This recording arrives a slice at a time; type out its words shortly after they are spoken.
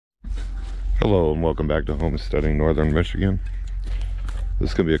Hello and welcome back to Homesteading Northern Michigan. This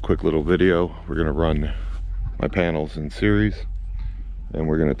is going to be a quick little video. We're going to run my panels in series and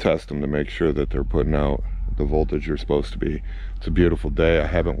we're going to test them to make sure that they're putting out the voltage you're supposed to be. It's a beautiful day. I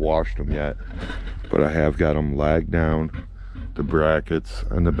haven't washed them yet, but I have got them lagged down. The brackets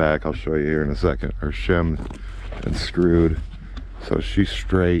on the back, I'll show you here in a second, are shimmed and screwed. So she's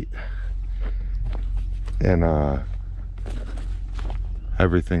straight and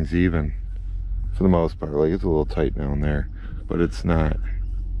everything's even. For the most part, like it's a little tight down there, but it's not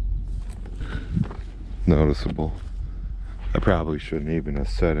noticeable. I probably shouldn't even have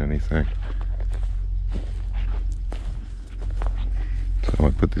said anything. So I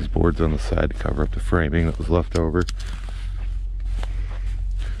put these boards on the side to cover up the framing that was left over.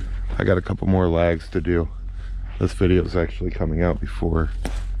 I got a couple more lags to do. This video is actually coming out before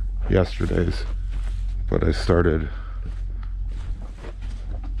yesterday's, but I started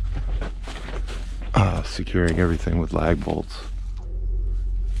securing everything with lag bolts.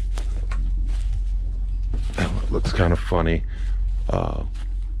 And it looks kind of funny.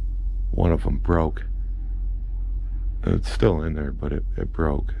 One of them broke. It's still in there, but it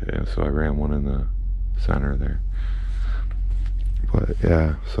broke. Yeah, so I ran one in the center there. But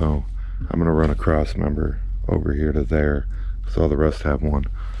yeah, so I'm gonna run a cross member over here to there because all the rest have one.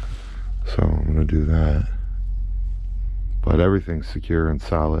 So I'm gonna do that. But everything's secure and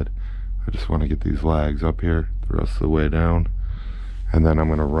solid. I just want to get these lags up here the rest of the way down, and then I'm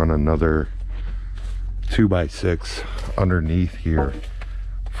going to run another 2x6 underneath here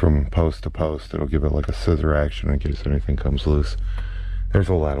from post to post. It'll give it like a scissor action in case anything comes loose. There's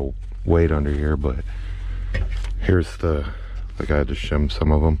a lot of weight under here, but here's the, like I had to shim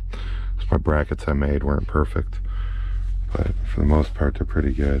some of them. So my brackets I made weren't perfect, but for the most part they're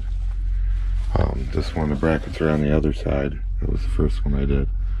pretty good. This one, the brackets are on the other side. That was the first one I did.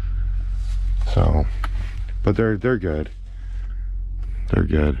 So, but they're good. They're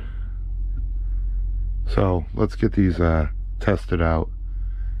good. So let's get these tested out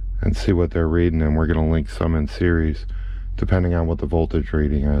and see what they're reading, and we're gonna link some in series depending on what the voltage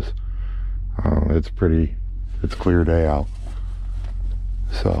reading is. It's clear day out.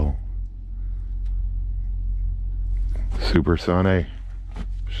 So super sunny.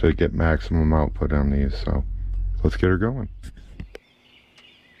 Should get maximum output on these, so let's get her going.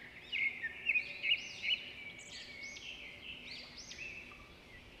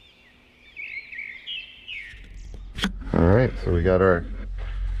 Alright, so we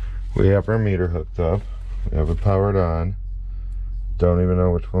have our meter hooked up. We have it powered on. Don't even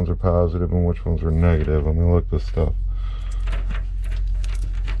know which ones are positive and which ones are negative. Let me look this stuff.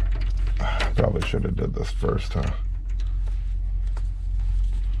 Probably should have did this first, huh?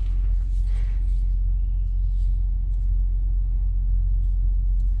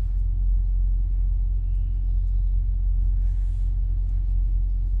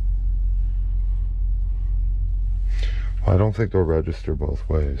 I don't think they'll register both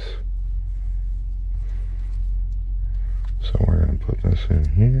ways. So we're going to put this in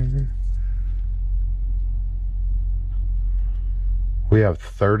here. We have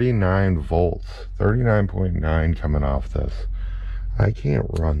 39 volts, 39.9 coming off this. I can't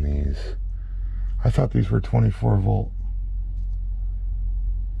run these. I thought these were 24 volt.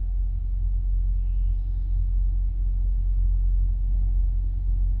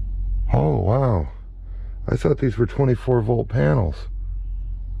 Oh, wow. I thought these were 24 volt panels.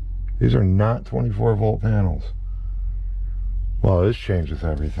 These are not 24 volt panels. Well, this changes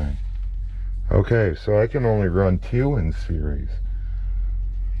everything. Okay, so I can only run 2 in series.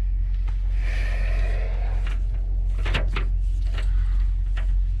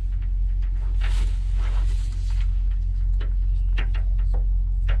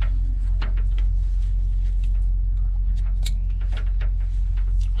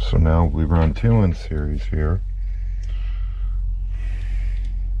 So now we run 2 in series here.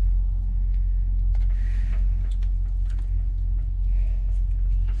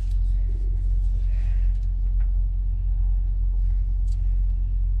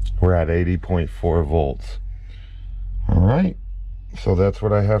 We're at 80.4 volts. All right, so that's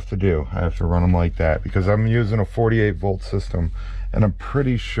what I have to do. I have to run them like that because I'm using a 48 volt system, and I'm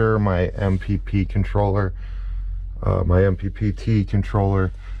pretty sure my MPP controller, my MPPT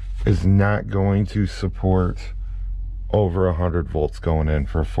controller, is not going to support over 100 volts going in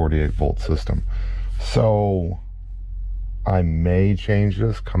for a 48 volt system. So I may change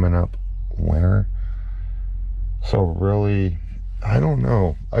this coming up winter. So really, I don't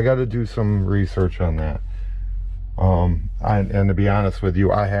know. I got to do some research on that. And to be honest with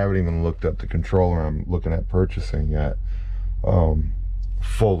you, I haven't even looked up the controller I'm looking at purchasing yet.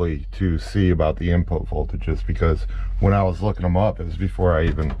 fully to see about the input voltages, because when I was looking them up, it was before I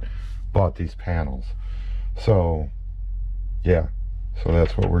even bought these panels. So yeah, so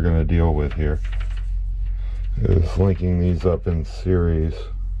that's what we're going to deal with here, is linking these up in series,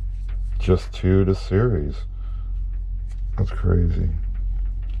 just 2 to series. That's crazy.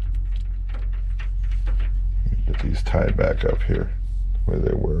 Get these tied back up here where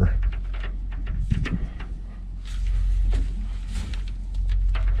they were.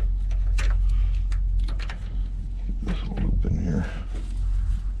 This will loop in here.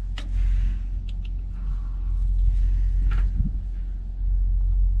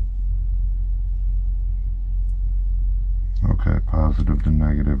 Okay, positive to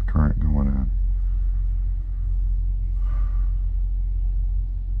negative current going in.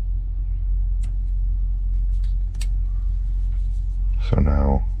 So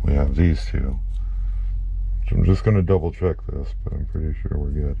now we have these two. So I'm just going to double check this, but I'm pretty sure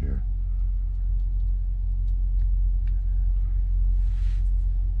we're good here.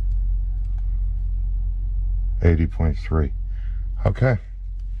 $80.3. Okay,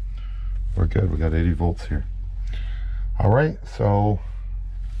 we're good. We got 80 volts here. All right, so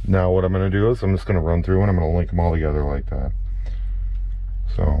now what I'm going to do is I'm just going to run through and I'm going to link them all together like that.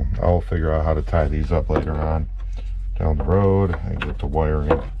 So I'll figure out how to tie these up later on down the road and get the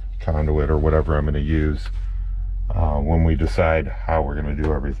wiring conduit or whatever I'm going to use when we decide how we're going to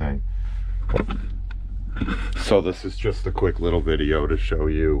do everything. So this is just a quick little video to show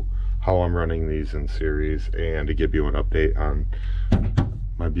you how I'm running these in series and to give you an update on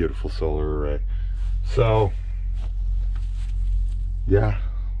my beautiful solar array. So yeah,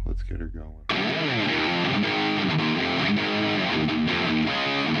 let's get her going.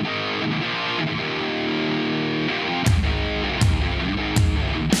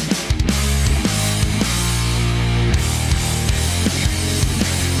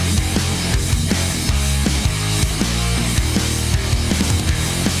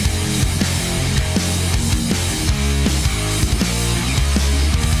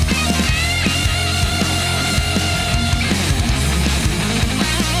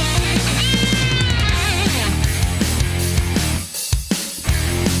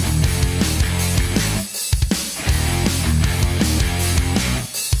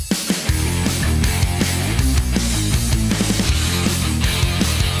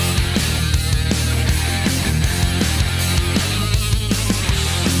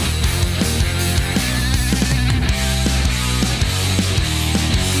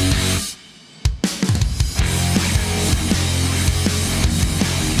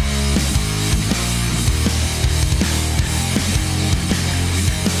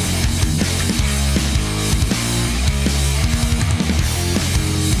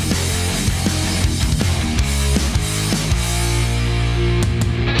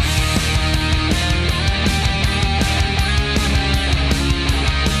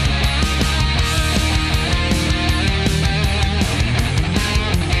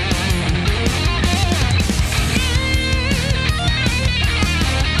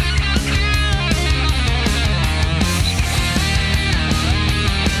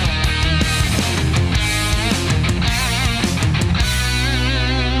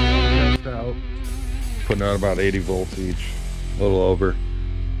 Putting out about 80 volts each, a little over.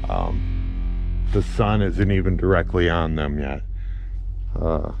 The sun isn't even directly on them yet.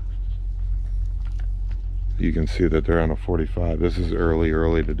 You can see that they're on a 45. This is early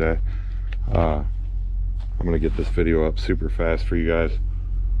today. I'm gonna get this video up super fast for you guys,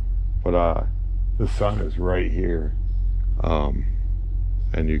 but the sun is right here, and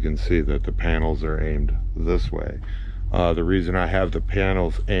you can see that the panels are aimed this way. The reason I have the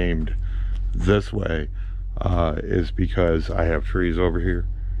panels aimed this way is because I have trees over here,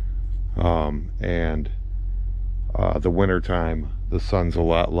 and the winter time the sun's a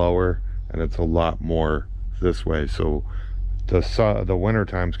lot lower and it's a lot more this way, so the winter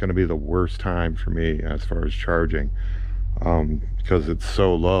time is going to be the worst time for me as far as charging, because it's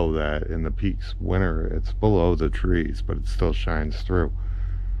so low that in the peaks winter it's below the trees but it still shines through.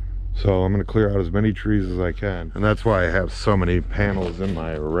 So I'm going to clear out as many trees as I can, and that's why I have so many panels in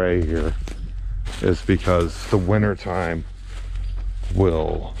my array here, is because the winter time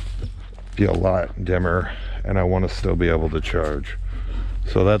will be a lot dimmer and I want to still be able to charge.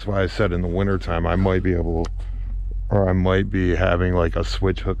 So that's why I said in the winter time I might be able, or I might be having like a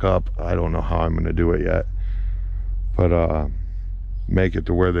switch hookup. I don't know how I'm going to do it yet, but make it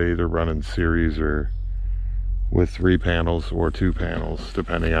to where they either run in series or with 3 panels or 2 panels,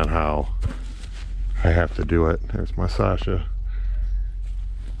 depending on how I have to do it. There's my Sasha.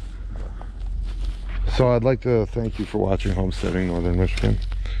 So I'd like to thank you for watching Homesteading Northern Michigan.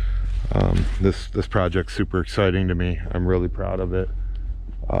 This project's super exciting to me. I'm really proud of it.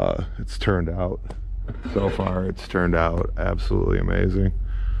 It's turned out, so far it's turned out absolutely amazing.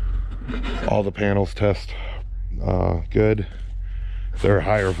 All the panels test good. They're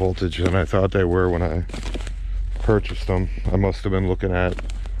higher voltage than I thought they were when I purchased them. I must have been looking at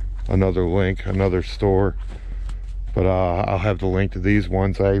another link, another store, but I'll have the link to these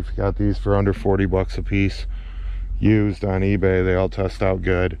ones. I've got these for under 40 bucks a piece, used on eBay. They all test out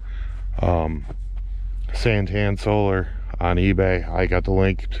good. Santan Solar on eBay, I got the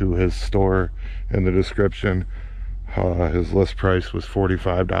link to his store in the description. His list price was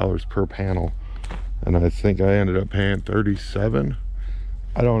 $45 per panel, and I think I ended up paying $37.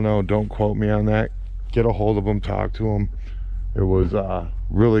 I don't know, don't quote me on that. Get a hold of him, talk to him. It was a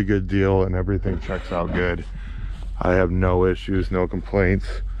really good deal, and everything checks out good. I have no issues, no complaints.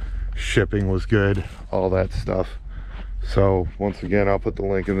 Shipping was good, all that stuff. So once again, I'll put the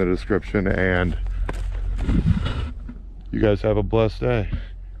link in the description, and you guys have a blessed day.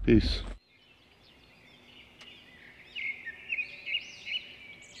 Peace.